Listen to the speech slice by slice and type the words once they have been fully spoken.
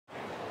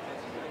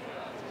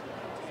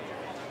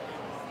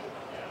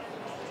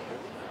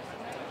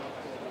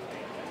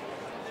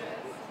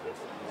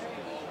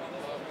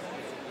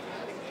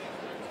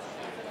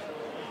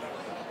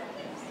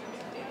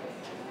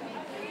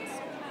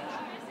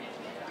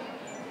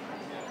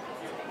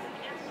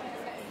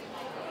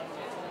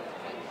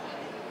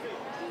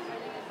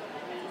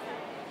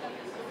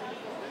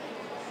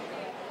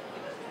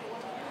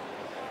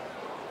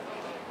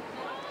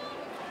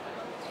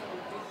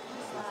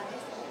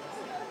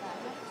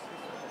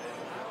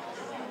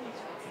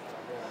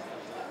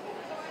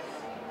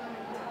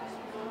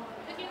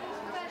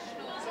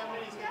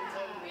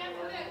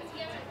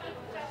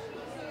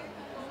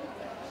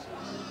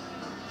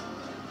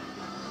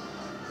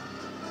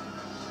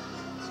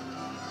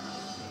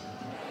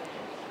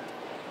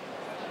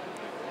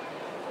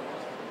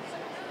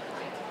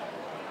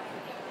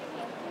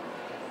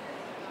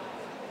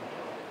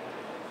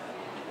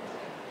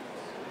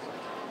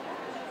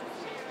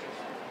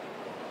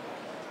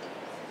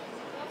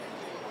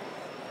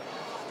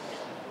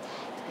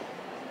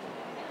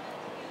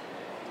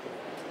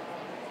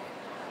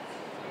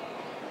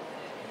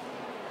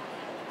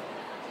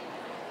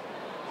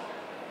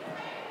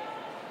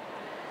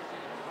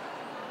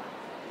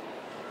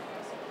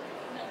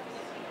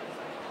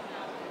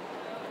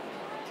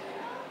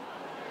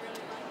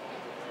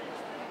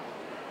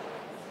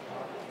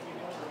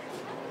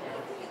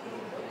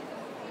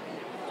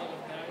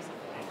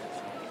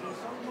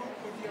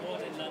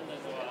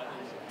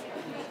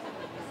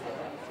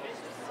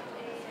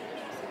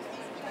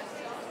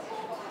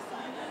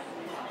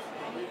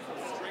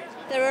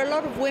There are a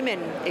lot of women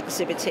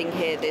exhibiting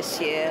here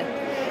this year,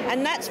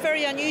 and that's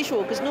very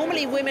unusual because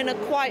normally women are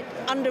quite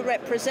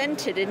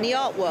underrepresented in the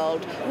art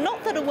world.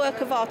 Not that a work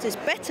of art is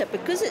better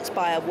because it's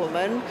by a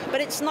woman, but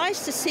it's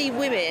nice to see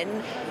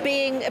women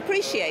being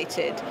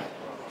appreciated.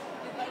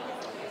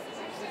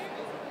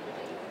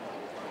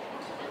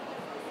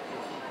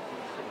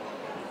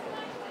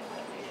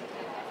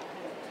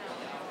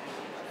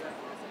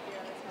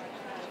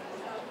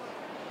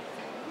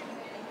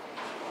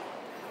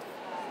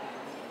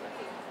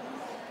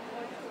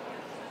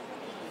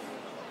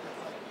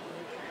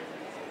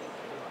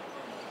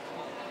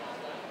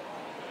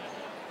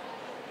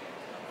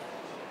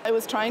 I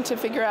was trying to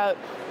figure out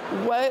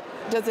what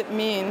does it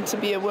mean to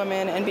be a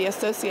woman and be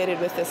associated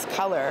with this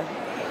color.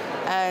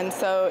 And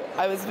so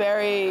I was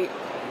very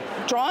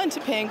drawn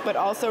to pink, but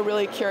also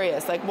really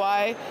curious, like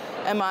why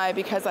am I,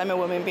 because I'm a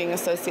woman, being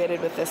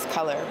associated with this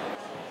color?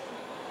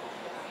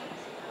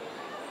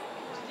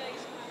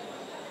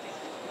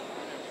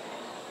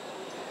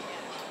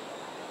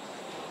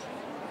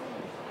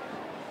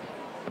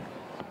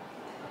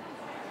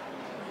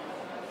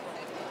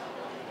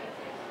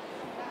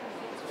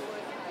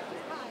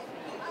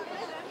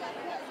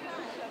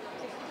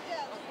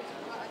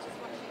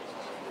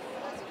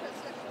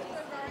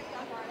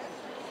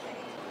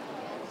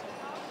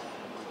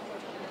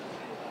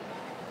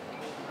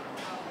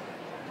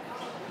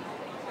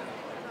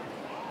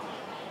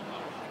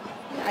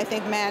 I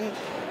think men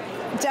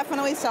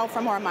definitely sell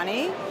for more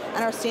money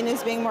and are seen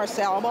as being more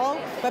saleable.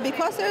 But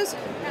because there's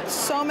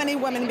so many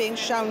women being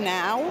shown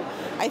now,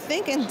 I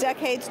think in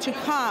decades to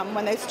come,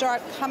 when they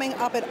start coming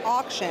up at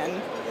auction,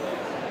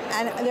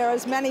 and there are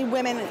as many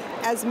women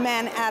as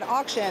men at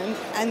auction,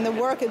 and the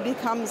work, it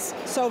becomes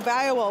so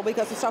valuable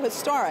because it's so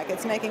historic.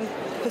 It's making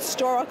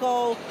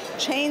historical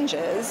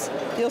changes.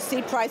 You'll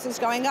see prices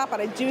going up, but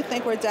I do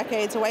think we're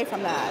decades away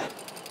from that.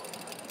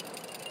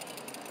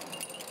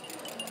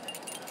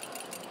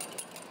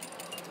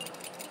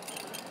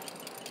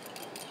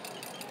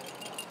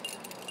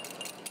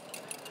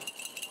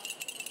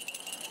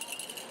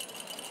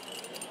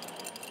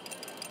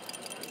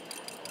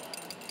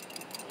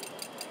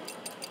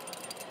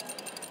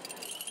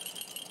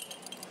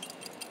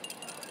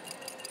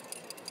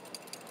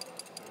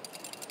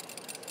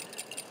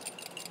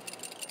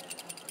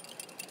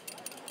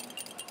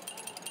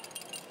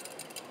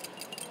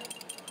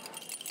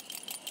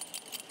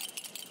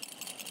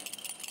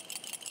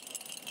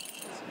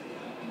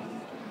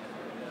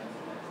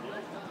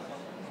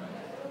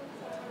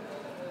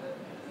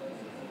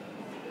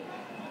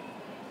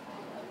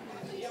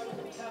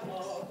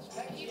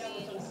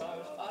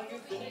 Are you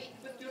finished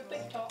with your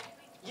TikTok?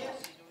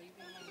 Yes.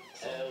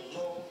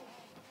 Hello.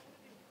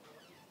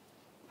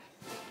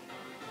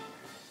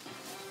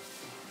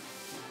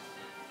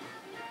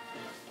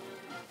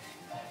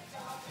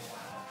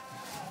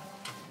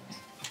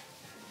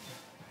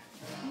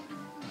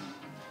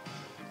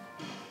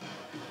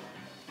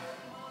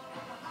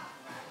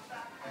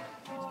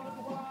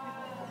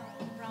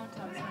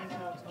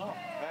 Oh,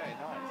 very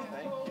nice,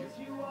 thank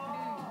you.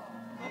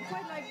 I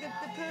quite like the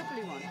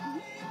purpley one.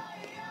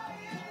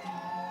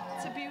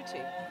 It's a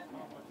beauty.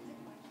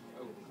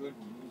 Oh, good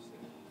music.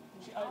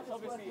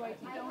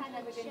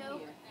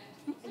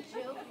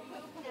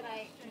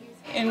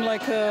 In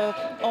like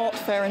a art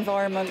fair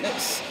environment,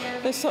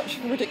 there's such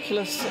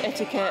ridiculous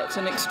etiquette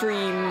and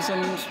extremes,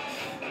 and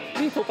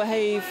people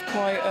behave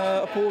quite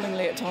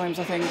appallingly at times,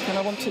 I think. And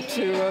I wanted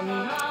to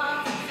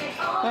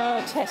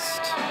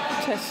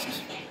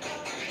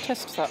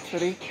test that,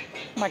 really,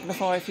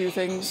 magnify a few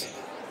things.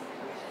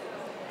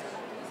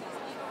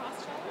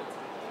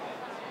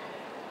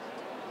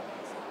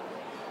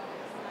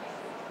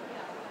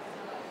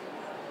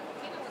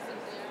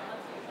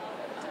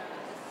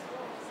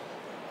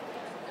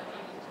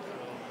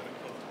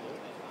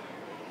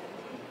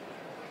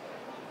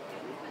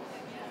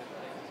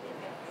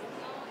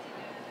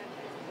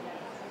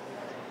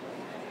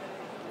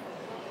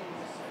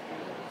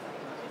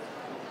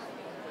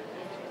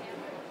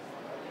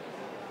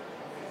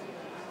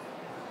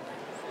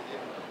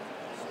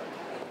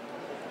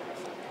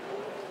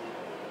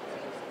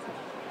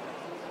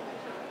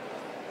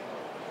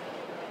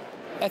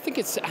 I think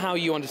it's how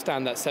you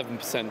understand that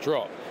 7%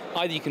 drop.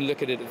 Either you can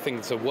look at it and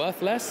think things are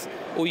worth less,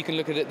 or you can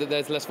look at it that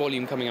there's less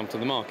volume coming up to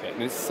the market,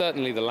 and it's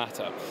certainly the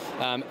latter.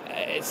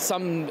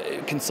 Some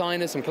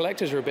consigners, some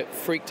collectors are a bit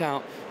freaked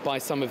out by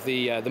some of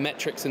the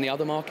metrics in the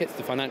other markets,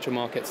 the financial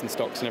markets and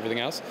stocks and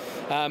everything else,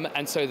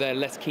 and so they're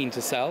less keen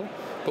to sell.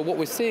 But what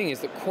we're seeing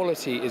is that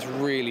quality is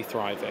really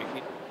thriving.